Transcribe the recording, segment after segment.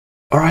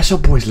Alright, so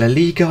boys, La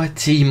Liga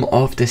team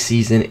of the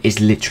season is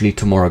literally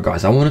tomorrow,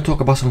 guys. I want to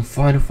talk about some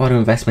final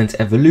investments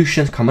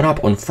evolutions coming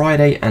up on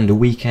Friday and the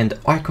weekend.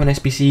 Icon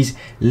SBCs,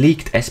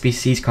 leaked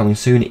SBCs coming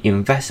soon,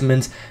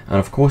 investments, and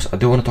of course I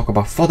do want to talk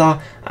about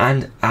fodder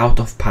and out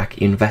of pack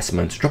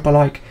investments. Drop a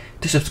like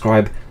to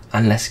subscribe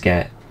and let's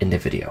get in the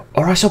video.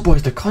 Alright, so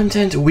boys, the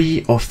content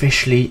we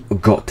officially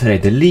got today,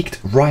 the leaked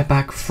right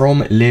back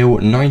from Lille,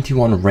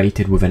 91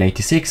 rated with an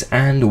 86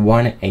 and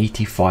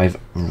 185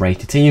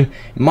 rated team.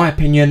 In my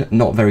opinion,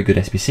 not very good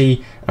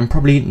SBC and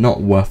probably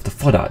not worth the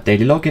fodder.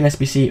 Daily login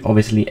SBC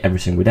obviously every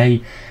single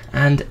day,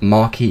 and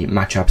marquee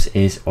matchups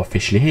is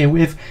officially here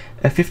with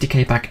a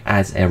 50k pack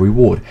as a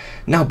reward.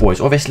 Now boys,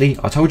 obviously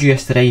I told you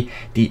yesterday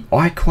the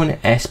icon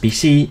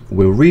SBC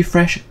will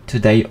refresh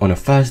today on a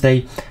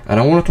Thursday, and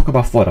I want to talk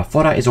about fodder.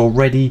 Fodder is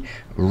already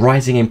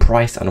rising in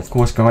price, and of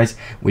course guys,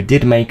 we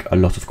did make a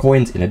lot of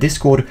coins in a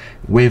Discord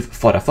with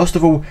fodder. First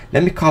of all,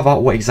 let me cover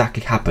what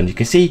exactly happened. You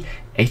can see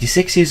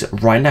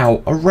 86s right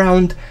now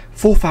around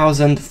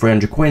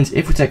 4,300 coins.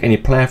 If we take any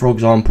player, for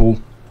example,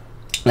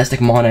 let's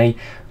take Mane,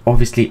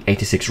 obviously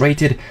 86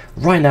 rated,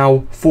 right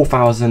now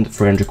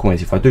 4,300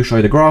 coins. If I do show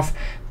you the graph,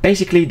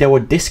 basically they were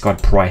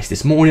discard price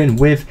this morning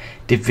with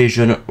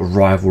division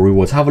rival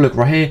rewards. Have a look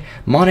right here.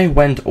 Mane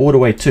went all the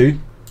way to,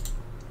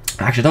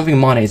 actually I don't think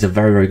Mane is a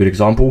very good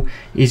example.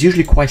 He's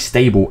usually quite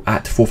stable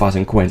at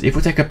 4,000 coins. If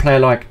we take a player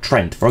like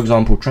Trent, for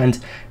example, Trent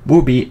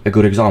will be a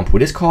good example.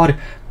 This card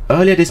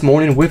earlier this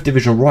morning with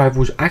division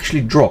rivals actually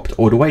dropped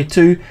all the way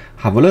to,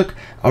 have a look,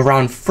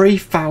 around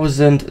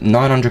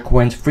 3,900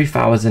 coins,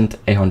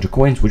 3,800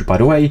 coins, which by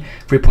the way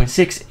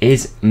 3.6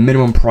 is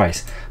minimum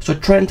price. So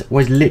Trent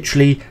was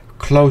literally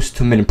close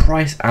to minimum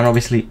price, and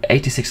obviously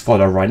 86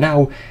 fodder right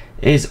now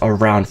is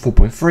around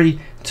 4.3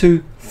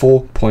 to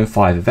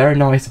 4.5. Very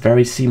nice,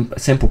 very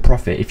simple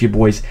profit if you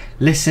boys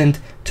listened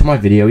to my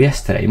video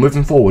yesterday.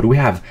 Moving forward, we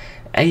have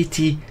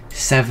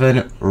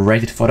 87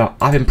 rated fodder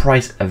up in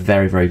price, a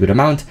very good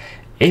amount.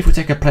 If we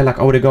take a player like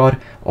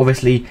Odegaard,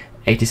 obviously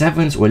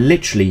 87s were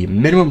literally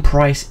minimum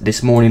price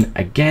this morning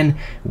again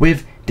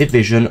with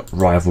division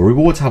rival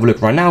rewards. Have a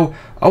look right now.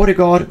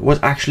 Odegaard was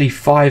actually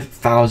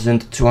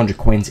 5,200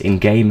 coins in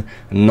game,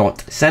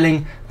 not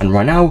selling, and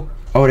right now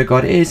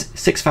Odegaard is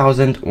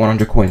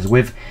 6,100 coins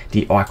with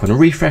the icon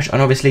refresh. And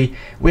obviously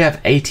we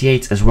have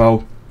 88 as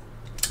well.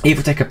 If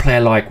we take a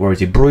player like, where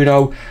is it,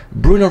 Bruno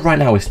right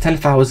now is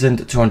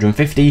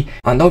 10,250.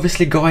 And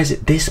obviously guys,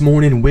 this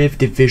morning with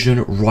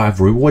division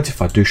rival rewards, if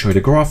I do show you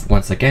the graph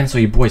once again so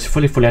you boys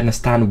fully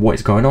understand what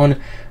is going on,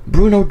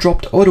 Bruno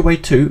dropped all the way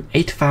to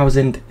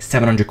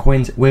 8,700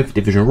 coins with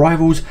division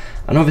rivals,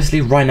 and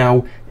obviously right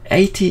now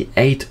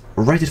 88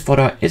 rated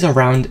fodder is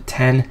around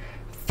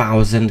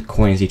 10,000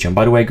 coins each. And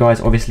by the way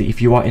guys, obviously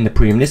if you are in the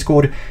premium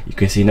Discord, you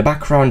can see in the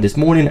background this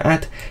morning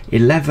at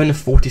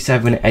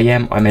 11:47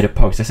 AM I made a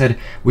post. I said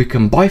we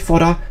can buy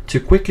fodder to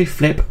quickly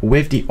flip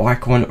with the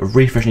icon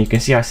refresh, and you can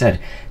see I said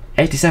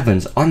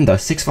 87s under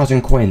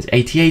 6,000 coins,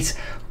 88s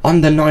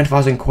under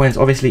 9,000 coins.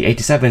 Obviously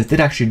 87s did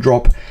actually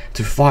drop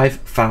to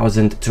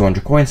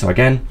 5,200 coins, so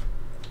again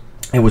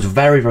it was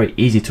very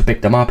easy to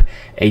pick them up.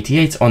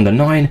 88s under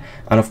 9,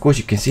 and of course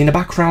you can see in the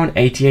background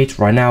 88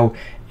 right now.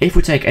 If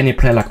we take any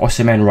player like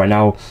Osimhen right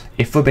now,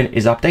 if Fubin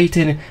is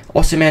updating,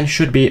 Osimhen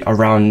should be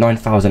around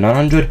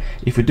 9,900.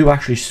 If we do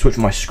actually switch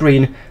my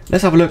screen,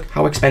 let's have a look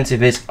how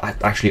expensive is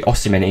actually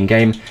Osimhen in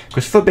game,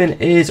 because Fubin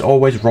is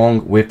always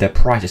wrong with their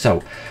prices.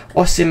 So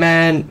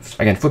Osimhen,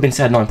 again, Fubin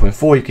said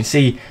 9.4, you can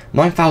see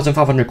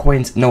 9,500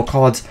 coins, no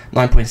cards,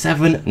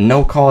 9.7,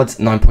 no cards,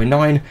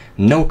 9.9,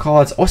 no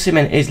cards.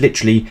 Osimhen is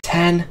literally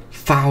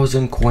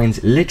 10,000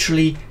 coins,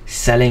 literally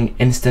selling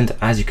instant,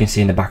 as you can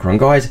see in the background.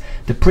 Guys,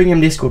 the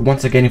premium Discord,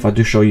 once again, if I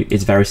do show you,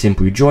 it's very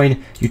simple. You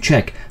join, you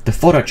check the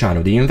fodder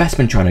channel, the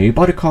investment channel, you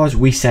buy the cards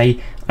we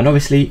say, and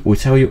obviously we'll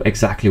tell you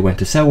exactly when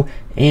to sell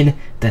in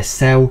the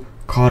sell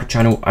card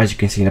channel. As you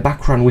can see in the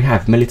background, we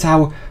have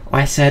Militao.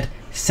 I said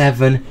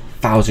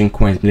 7,000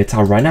 coins.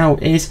 Militao right now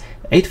is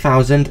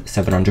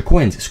 8,700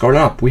 coins. Scrolling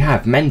up, we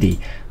have Mendy.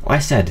 I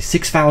said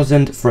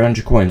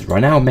 6,300 coins.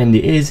 Right now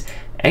Mendy is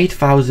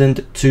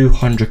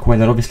 8,200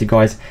 coins. And obviously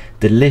guys,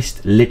 the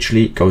list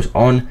literally goes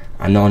on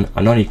and on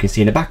and on. You can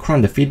see in the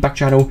background the feedback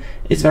channel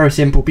is very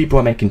simple. People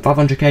are making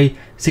 500k,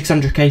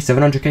 600k,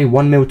 700k,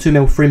 1 mil, 2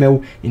 mil, 3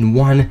 mil in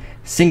one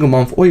single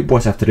month. All you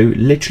boys have to do,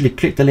 literally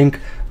click the link,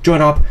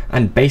 join up,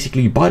 and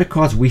basically buy the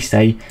cards we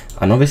say,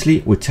 and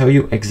obviously we'll tell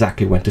you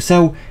exactly when to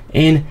sell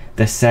in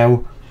the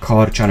sell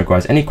card channel.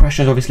 Guys, any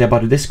questions obviously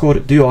about the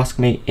Discord, do ask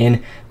me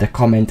in the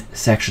comment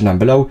section down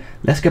below.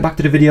 Let's get back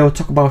to the video,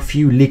 talk about a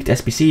few leaked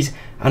SBCs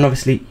and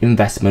obviously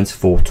investments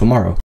for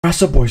tomorrow. Alright,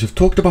 so boys, we've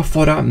talked about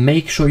fodder.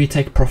 Make sure you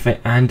take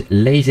profit and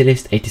lazy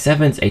list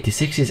 87s,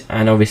 86s,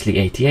 and obviously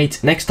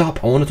 88s. Next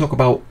up, I want to talk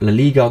about La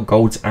Liga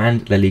golds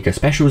and La Liga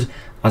specials.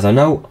 As I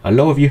know, a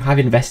lot of you have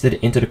invested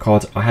into the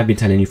cards I have been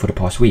telling you for the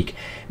past week.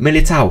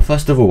 Militao,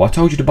 first of all, I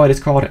told you to buy this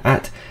card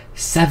at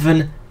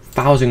 7,000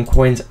 8,000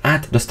 coins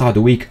at the start of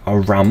the week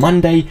around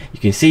Monday. You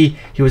can see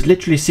he was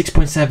literally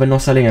 6.7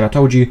 not selling, and I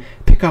told you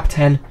pick up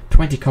 10,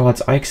 20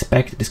 cards. I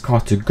expect this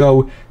card to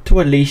go to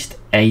at least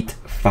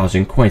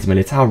 8,000 coins.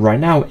 Militao right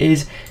now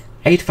is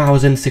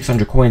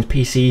 8,600 coins,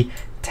 PC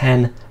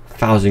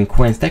 10,000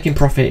 coins. Taking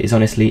profit is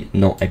honestly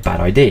not a bad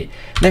idea.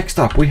 Next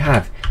up we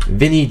have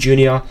Vinny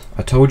Jr.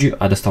 I told you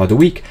at the start of the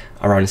week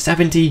around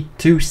 70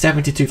 to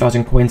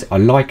 72,000 coins I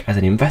like as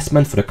an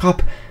investment for the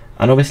cup,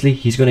 and obviously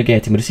he's going to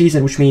get team of the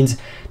season, which means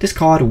this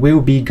card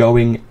will be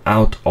going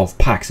out of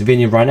packs.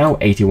 Vinny right now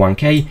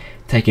 81k.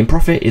 Taking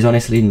profit is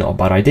honestly not a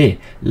bad idea.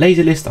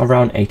 Laser list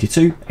around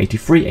 82,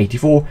 83,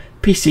 84,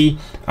 PC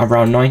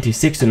around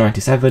 96 to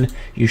 97.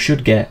 You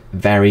should get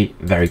very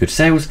good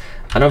sales.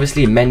 And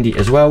obviously Mendy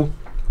as well.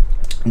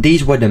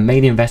 These were the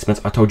main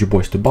investments I told you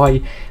boys to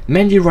buy.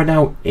 Mendy right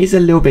now is a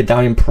little bit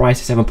down in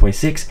price,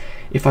 7.6.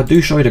 If I do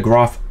show you the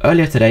graph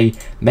earlier today,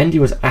 Mendy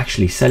was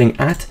actually selling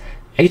at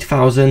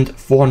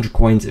 8,400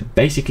 coins,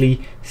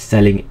 basically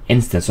selling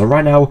instant. So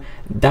right now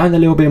down a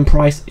little bit in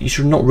price. You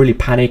should not really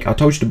panic. I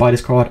told you to buy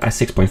this card at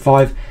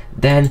 6.5,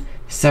 then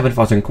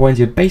 7,000 coins.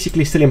 You're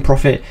basically still in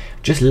profit.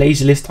 Just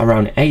lazy list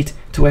around 8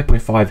 to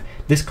 8.5.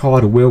 This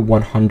card will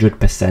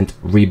 100%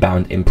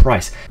 rebound in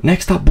price.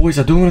 Next up boys,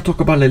 I do want to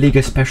talk about La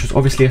Liga specials.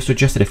 Obviously I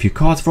suggested a few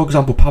cards. For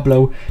example,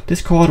 Pablo,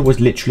 this card was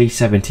literally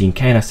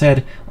 17k, and I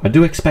said I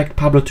do expect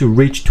Pablo to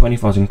reach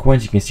 20,000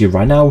 coins. You can see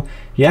right now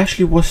he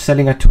actually was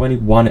selling at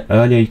 21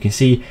 earlier. You can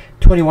see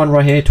 21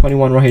 right here,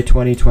 21 right here,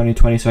 20, 20,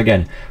 20. So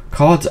again,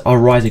 cards are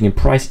rising in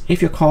price.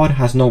 If your card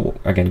has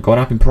not gone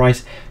up in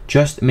price,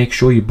 just make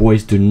sure you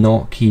boys do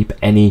not keep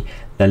any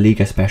La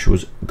Liga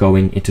specials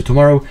going into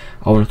tomorrow.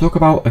 I want to talk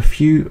about a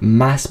few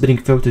mass bidding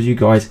filters you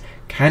guys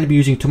can be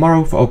using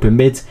tomorrow for open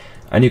bids,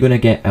 and you're going to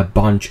get a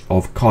bunch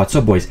of cards.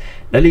 So boys,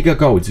 La Liga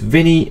golds,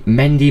 Vinny,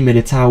 Mendy,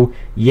 Militao,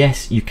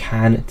 yes, you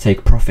can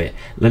take profit.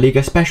 La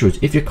Liga specials,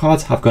 if your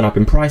cards have gone up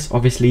in price,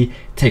 obviously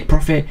take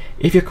profit.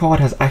 If your card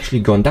has actually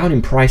gone down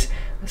in price,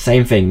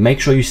 same thing, make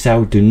sure you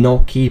sell. Do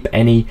not keep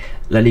any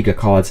La Liga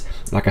cards.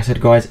 Like I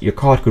said guys, your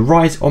card could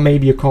rise, or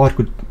maybe your card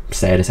could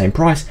stay at the same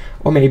price,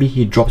 or maybe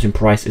he drops in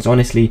price. It's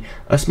honestly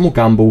a small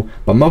gamble,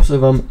 but most of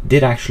them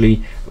did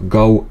actually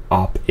go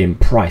up in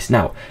price.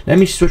 Now let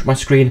me switch my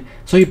screen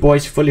so you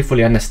boys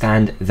fully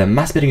understand the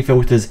mass bidding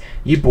filters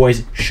you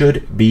boys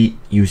should be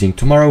using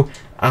tomorrow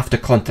after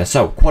contest.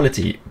 So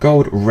quality,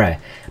 gold, rare.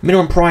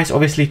 Minimum price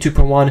obviously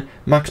 2.1,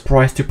 max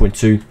price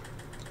 2.2,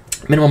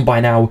 minimum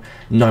buy now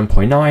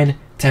 9.9,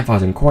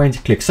 10,000 coins.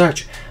 Click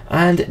search,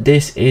 and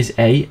this is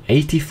a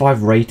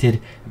 85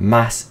 rated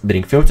mass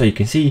bidding filter. You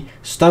can see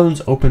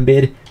stones open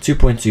bid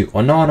 2.2,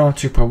 Onana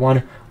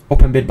 2.1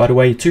 open bid. By the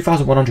way,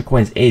 2,100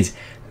 coins is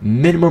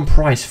minimum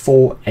price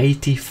for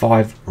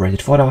 85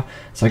 rated fodder.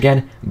 So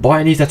again,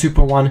 buying these at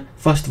 2.1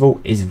 first of all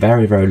is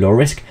very low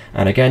risk,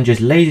 and again just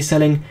lazy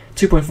selling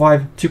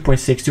 2.5,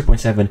 2.6,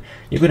 2.7,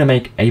 you're going to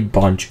make a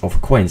bunch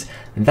of coins.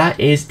 That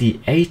is the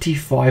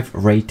 85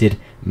 rated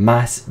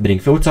mass bidding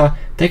filter.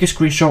 Take a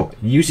screenshot,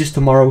 use this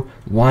tomorrow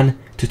 1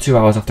 to 2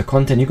 hours after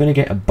content. You're going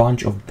to get a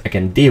bunch of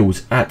again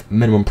deals at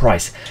minimum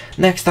price.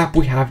 Next up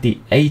we have the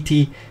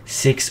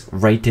 86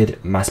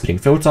 rated mass bidding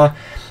filter.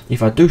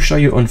 If I do show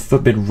you on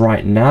Footbin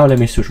right now, let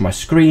me switch my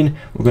screen.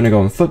 We're going to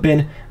go on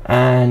Footbin,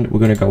 and we're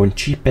going to go on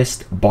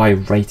cheapest buy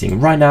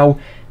rating. Right now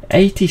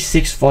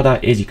 86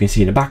 fodder is, you can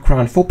see in the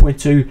background,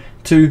 4.2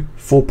 to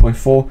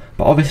 4.4,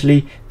 but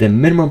obviously the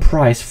minimum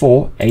price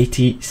for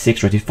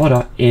 86 rated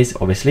fodder is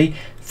obviously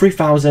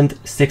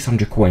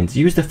 3,600 coins.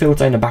 Use the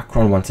filter in the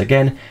background once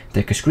again,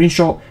 take a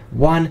screenshot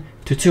 1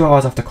 to 2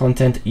 hours after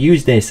content,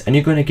 use this, and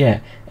you're going to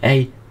get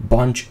a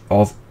bunch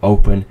of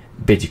open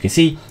bids. You can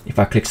see if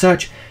I click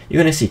search,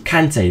 you're going to see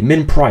Kante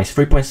min price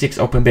 3.6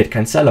 open bid,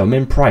 Cancelo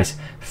min price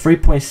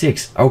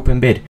 3.6 open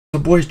bid. So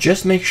boys,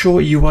 just make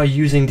sure you are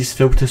using these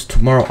filters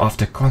tomorrow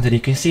after content. You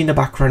can see in the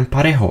background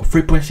Parejo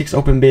 3.6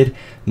 open bid,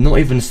 not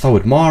even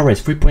sold.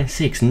 Mahrez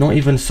 3.6, not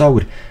even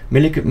sold.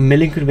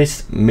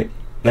 Milinkovic,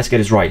 let's get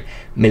this right,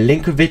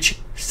 Milinkovic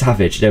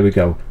Savic, there we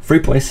go,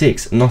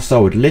 3.6, not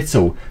sold.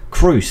 Little,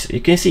 Cruz,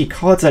 you can see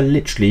cards are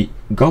literally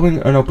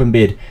going on open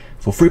bid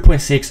for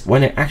 3.6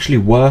 when they're actually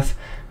worth,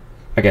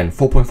 again,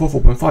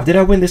 4.4, 4.5. Did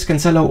I win this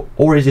Cancelo,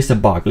 or is this a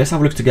bug? Let's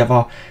have a look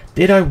together.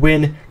 Did I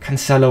win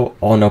Cancelo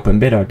on open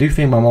bid? I do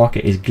think my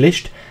market is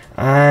glitched.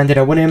 And did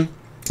I win him?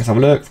 Let's have a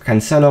look.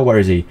 Cancelo, where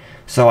is he?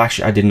 So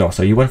actually I did not.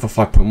 So you went for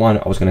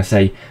 5.1. I was going to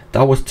say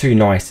that was too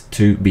nice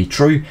to be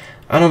true.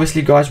 And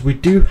obviously guys, we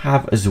do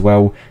have as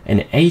well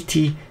an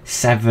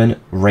 87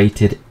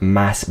 rated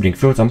mass bidding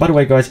filter. And by the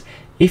way guys,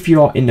 if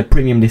you are in the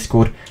premium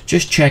Discord,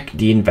 just check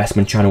the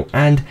investment channel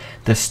and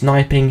the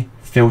sniping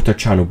filter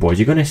channel, boys.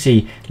 You're going to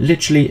see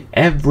literally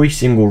every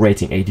single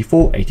rating,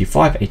 84,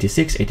 85,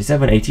 86,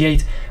 87,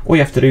 88. All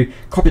you have to do,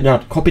 copy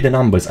the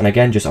numbers, and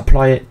again just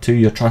apply it to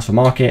your transfer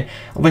market.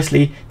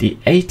 Obviously the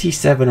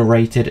 87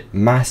 rated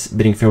mass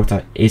bidding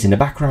filter is in the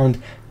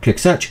background. Click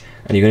search,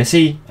 and you're going to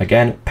see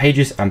again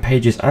pages and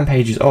pages and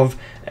pages of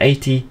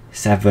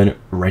 87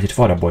 rated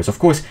fodder, boys. Of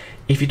course,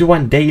 if you do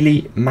want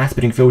daily mass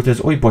bidding filters,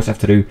 all you boys have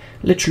to do,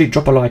 literally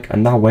drop a like,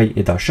 and that way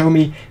it does show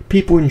me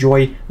people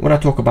enjoy when I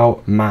talk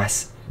about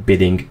mass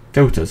bidding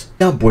filters.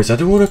 Now boys, I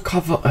do want to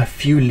cover a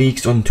few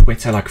leaks on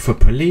Twitter, like for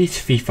police.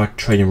 FIFA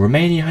Trading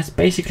Romania has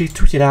basically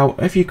tweeted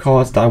out a few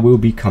cards that will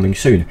be coming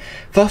soon.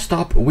 First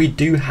up, we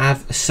do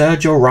have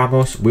Sergio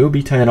Ramos will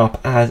be turning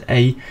up as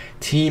a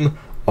team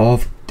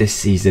of the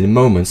season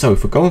moment. So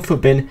if we go on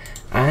FUTBIN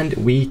and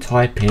we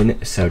type in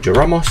Sergio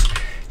Ramos,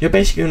 you're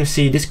basically going to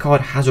see this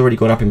card has already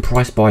gone up in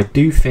price, but I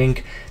do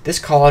think this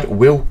card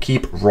will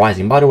keep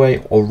rising. By the way,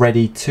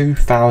 already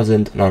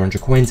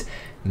 2,900 coins.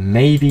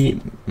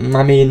 Maybe,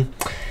 I mean,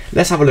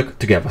 let's have a look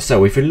together.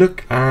 So if we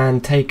look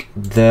and take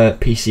the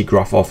PC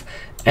graph off,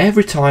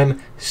 every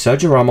time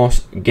Sergio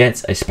Ramos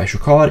gets a special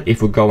card,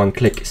 if we go and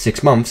click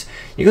 6 months,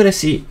 you're going to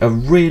see a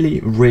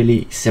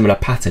really similar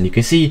pattern. You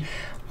can see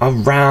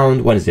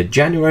around, what is it,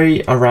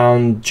 January,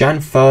 around Jan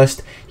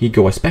 1st, he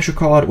got a special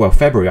card. Well,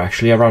 February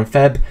actually, around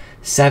Feb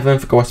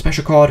 7th, got a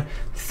special card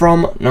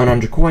from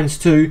 900 coins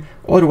to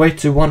all the way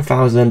to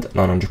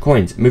 1,900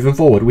 coins. Moving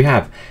forward, we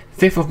have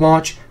 5th of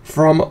March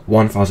from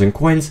 1,000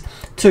 coins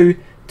to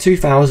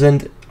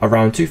 2,000,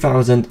 around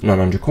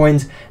 2,900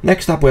 coins.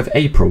 Next up we have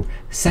April,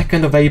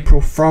 2nd of April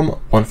from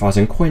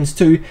 1,000 coins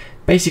to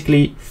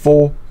basically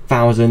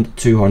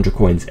 4,200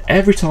 coins.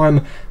 Every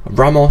time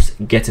Ramos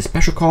gets a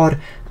special card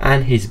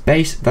and his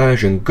base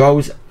version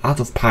goes out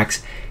of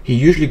packs, he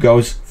usually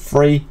goes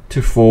 3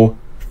 to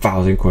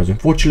 4,000 coins.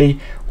 Unfortunately,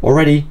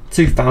 already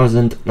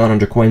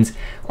 2,900 coins,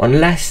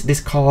 unless this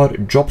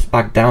card drops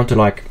back down to,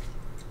 like,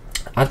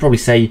 I'd probably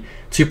say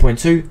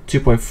 2.2,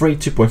 2.3,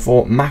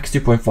 2.4, max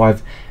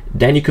 2.5.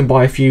 Then you can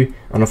buy a few,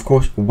 and of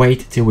course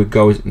wait till it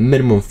goes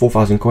minimum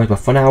 4,000 coins. But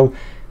for now,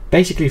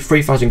 basically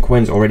 3,000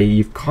 coins already,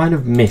 you've kind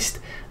of missed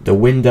the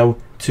window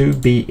to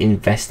be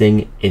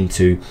investing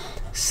into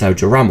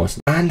Sergio Ramos.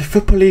 And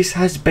FUT Police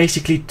has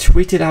basically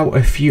tweeted out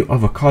a few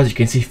other cards. You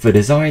can see for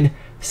design,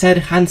 said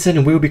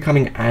Hansen will be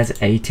coming as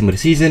a team of the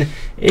season.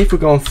 If we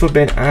go on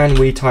FUTBIN and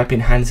we type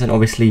in Hansen,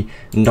 obviously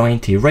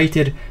 90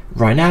 rated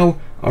right now,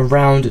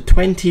 around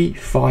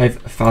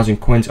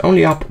 25,000 coins,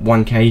 only up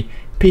 1k,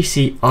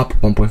 PC up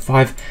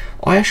 1.5.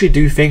 I actually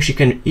do think she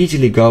can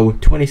easily go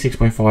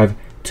 26.5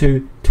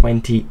 to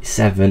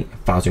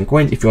 27,000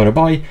 coins if you want to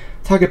buy.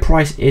 Target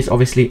price is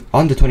obviously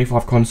under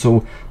 25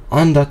 console,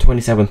 under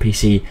 27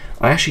 PC.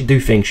 I actually do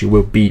think she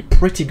will be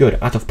pretty good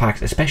out of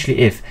packs, especially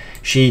if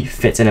she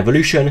fits an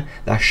evolution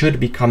that should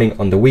be coming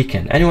on the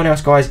weekend. Anyone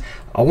else, guys?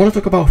 I want to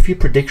talk about a few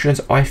predictions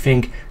I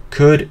think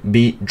could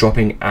be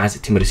dropping as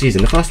team of the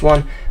season. The first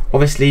one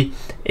obviously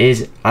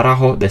is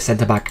Araujo, the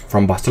centre back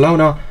from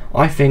Barcelona.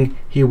 I think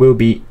he will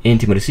be in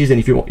team of the season.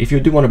 If you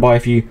do want to buy a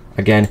few,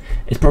 again,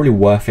 it's probably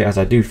worth it, as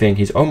I do think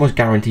he's almost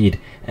guaranteed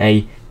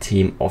a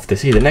team of the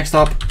season. Next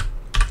up,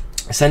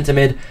 centre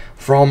mid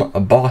from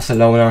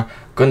Barcelona,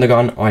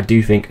 Gundogan. I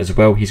do think as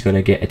well he's going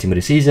to get a team of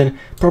the season.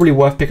 Probably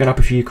worth picking up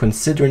a few,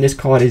 considering this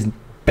card is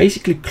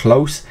basically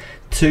close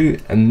to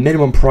a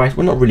minimum price.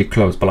 Well, not really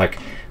close, but like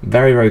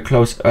very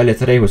close. Earlier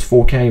today was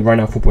 4k, right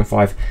now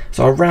 4.5,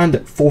 so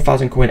around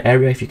 4,000 coin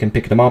area if you can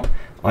pick them up.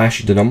 I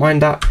actually do not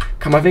mind that.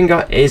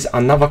 Camavinga is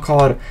another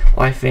card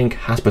I think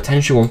has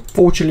potential.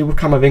 Unfortunately with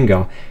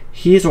Camavinga,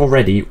 he is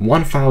already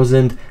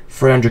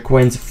 1,300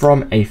 coins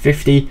from a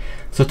 50,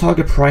 so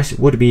target price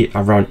would be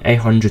around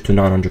 800 to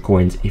 900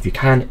 coins if you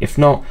can. If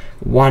not,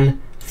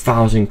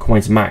 1,000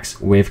 coins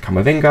max with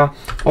Camavinga.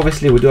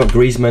 Obviously we do have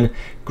Griezmann.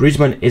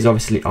 Griezmann is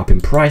obviously up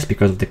in price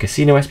because of the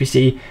casino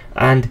SBC,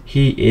 and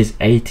he is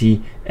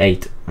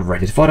 88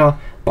 rated fodder.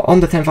 But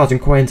under 10,000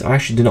 coins, I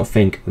actually do not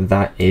think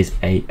that is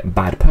a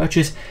bad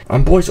purchase.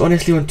 And boys,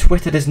 honestly, on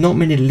Twitter, there's not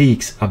many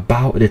leaks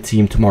about the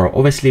team tomorrow.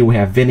 Obviously, we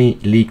have Vinny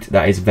leaked.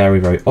 That is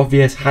very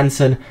obvious.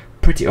 Hansen,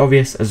 pretty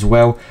obvious as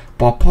well.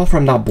 But apart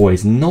from that,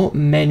 boys, not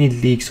many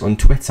leaks on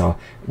Twitter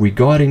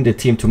regarding the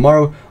team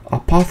tomorrow,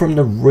 apart from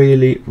the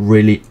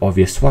really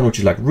obvious one, which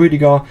is like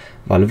Rudiger,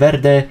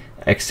 Valverde,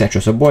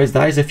 etc. So boys,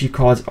 that is a few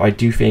cards I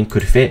do think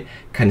could fit.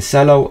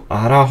 Cancelo,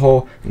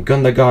 Araujo,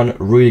 Gundogan,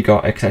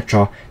 Rudiger,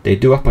 etc. They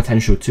do have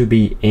potential to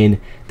be in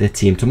the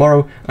team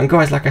tomorrow. And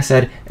guys, like I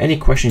said, any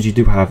questions you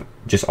do have,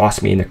 just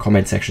ask me in the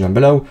comment section down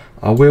below.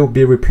 I will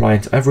be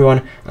replying to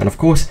everyone. And of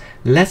course,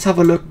 let's have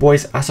a look,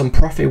 boys, at some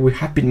profit we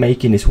have been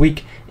making this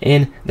week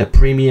in the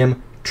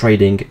premium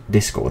trading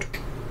Discord.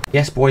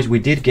 Yes, boys, we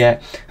did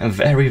get a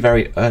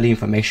very early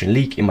information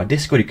leak in my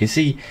Discord. You can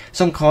see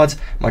some cards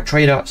my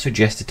trader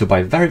suggested to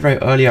buy very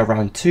early,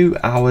 around 2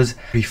 hours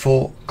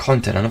before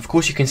content. And of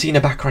course, you can see in the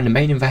background the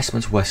main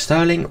investments were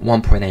Sterling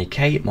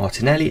 1.8k,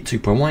 Martinelli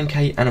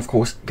 2.1k, and of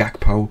course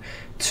Gakpo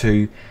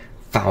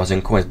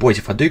 2,000 coins. Boys,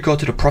 if I do go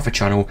to the profit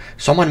channel,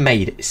 someone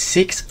made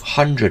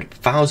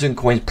 600,000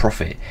 coins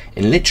profit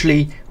in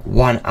literally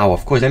 1 hour.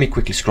 Of course, let me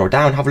quickly scroll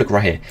down, have a look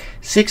right here.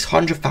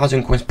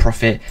 600,000 coins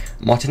profit.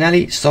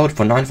 Martinelli sold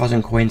for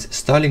 9,000 coins.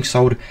 Sterling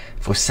sold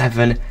for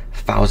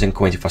 7,000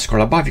 coins. If I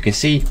scroll above, you can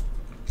see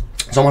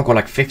Someone got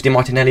like 50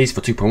 Martinellis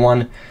for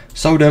 2.1,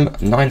 sold them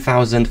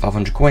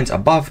 9,500 coins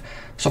above.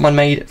 Someone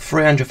made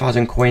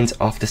 300,000 coins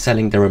after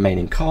selling the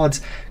remaining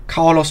cards.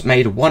 Carlos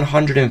made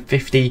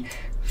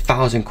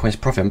 150,000 coins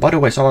profit. And by the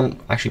way, someone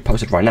actually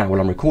posted right now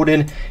while I'm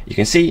recording. You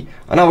can see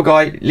another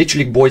guy,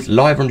 literally boys,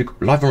 live on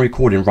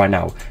recording right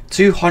now.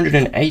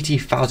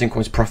 280,000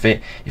 coins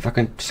profit. If I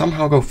can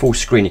somehow go full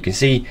screen, you can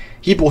see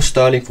he bought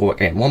Sterling for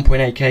again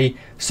 1.8k,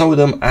 sold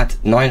them at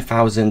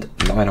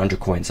 9,900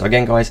 coins. So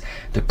again, guys,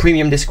 the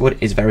premium Discord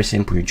is very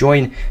simple. You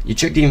join, you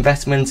check the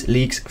investments,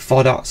 leaks,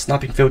 fodder,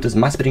 snapping filters,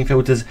 mass bidding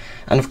filters,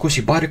 and of course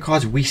you buy the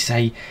cards we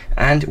say,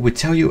 and we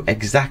tell you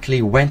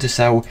exactly when to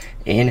sell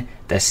in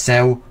the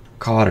sell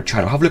card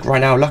channel. Have a look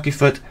right now.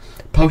 Luckyfoot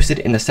posted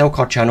in the sell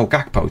card channel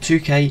Gakpo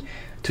 2k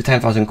to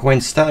 10,000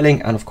 coins,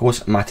 Sterling, and of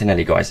course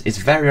Martinelli, guys. It's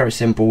very, very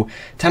simple.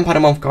 £10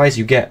 a month, guys.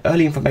 You get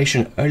early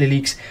information, early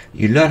leaks,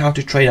 you learn how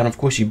to trade, and of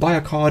course you buy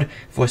a card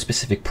for a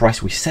specific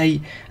price we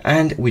say,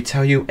 and we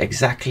tell you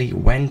exactly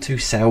when to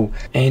sell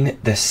in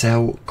the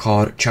sell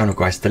card channel,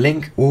 guys. The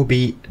link will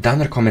be down in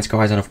the comments,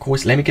 guys. And of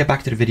course, let me get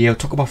back to the video,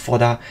 talk about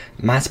fodder,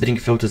 mass bidding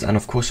filters, and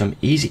of course some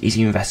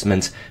easy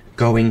investments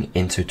going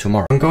into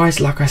tomorrow. And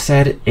guys, like I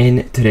said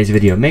in today's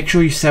video, make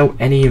sure you sell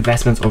any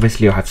investments.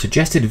 Obviously I have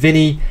suggested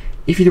Vinny.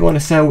 If you do want to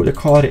sell, the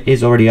card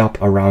is already up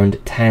around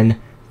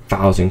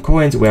 10,000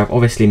 coins. We have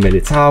obviously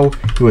Militao,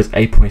 who was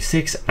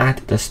 8.6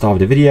 at the start of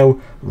the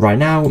video. Right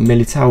now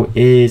Militao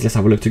is, let's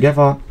have a look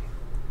together,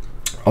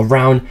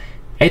 around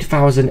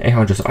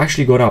 8,800. So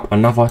actually got up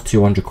another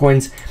 200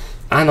 coins.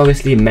 And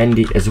obviously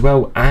Mendy as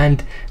well,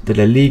 and the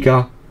La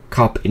Liga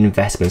Cup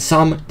investment.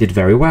 Some did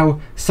very well,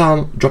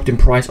 some dropped in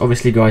price.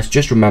 Obviously, guys,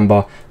 just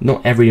remember,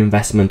 not every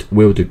investment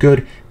will do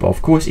good, but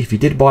of course if you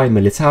did buy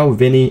Militao,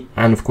 Vinny,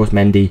 and of course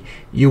Mendy,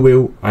 you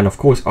will and of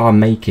course are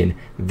making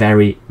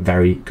very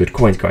good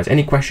coins, guys.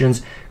 Any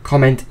questions,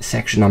 comment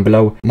section down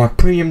below. My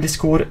premium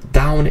Discord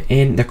down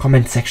in the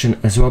comment section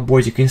as well,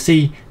 boys. You can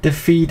see the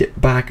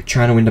feedback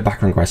channel in the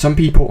background, guys. Some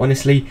people,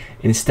 honestly,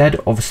 instead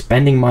of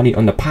spending money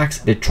on the packs,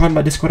 they tried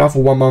my Discord out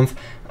for 1 month,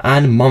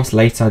 and months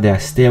later they are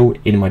still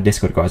in my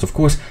Discord, guys. Of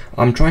course,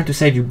 I'm trying to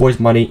save you boys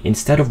money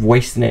instead of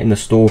wasting it in the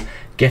store,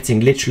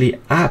 getting literally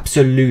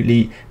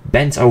absolutely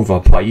bent over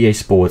by EA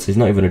Sports. It's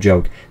not even a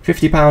joke.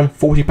 £50,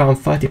 £40,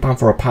 £30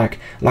 for a pack.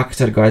 Like I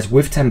said, guys,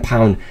 with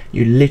 £10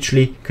 you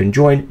literally can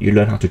join, you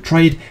learn how to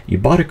trade, you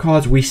buy the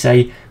cards we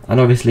say, and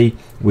obviously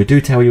we do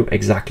tell you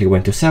exactly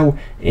when to sell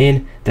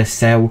in the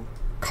sell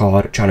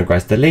card channel,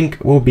 guys. The link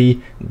will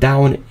be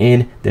down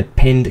in the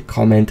pinned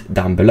comment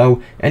down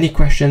below. Any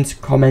questions,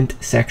 comment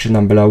section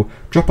down below.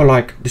 Drop a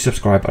like, do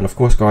subscribe, and of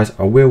course, guys,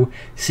 I will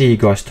see you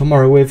guys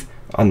tomorrow with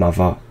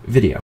another video.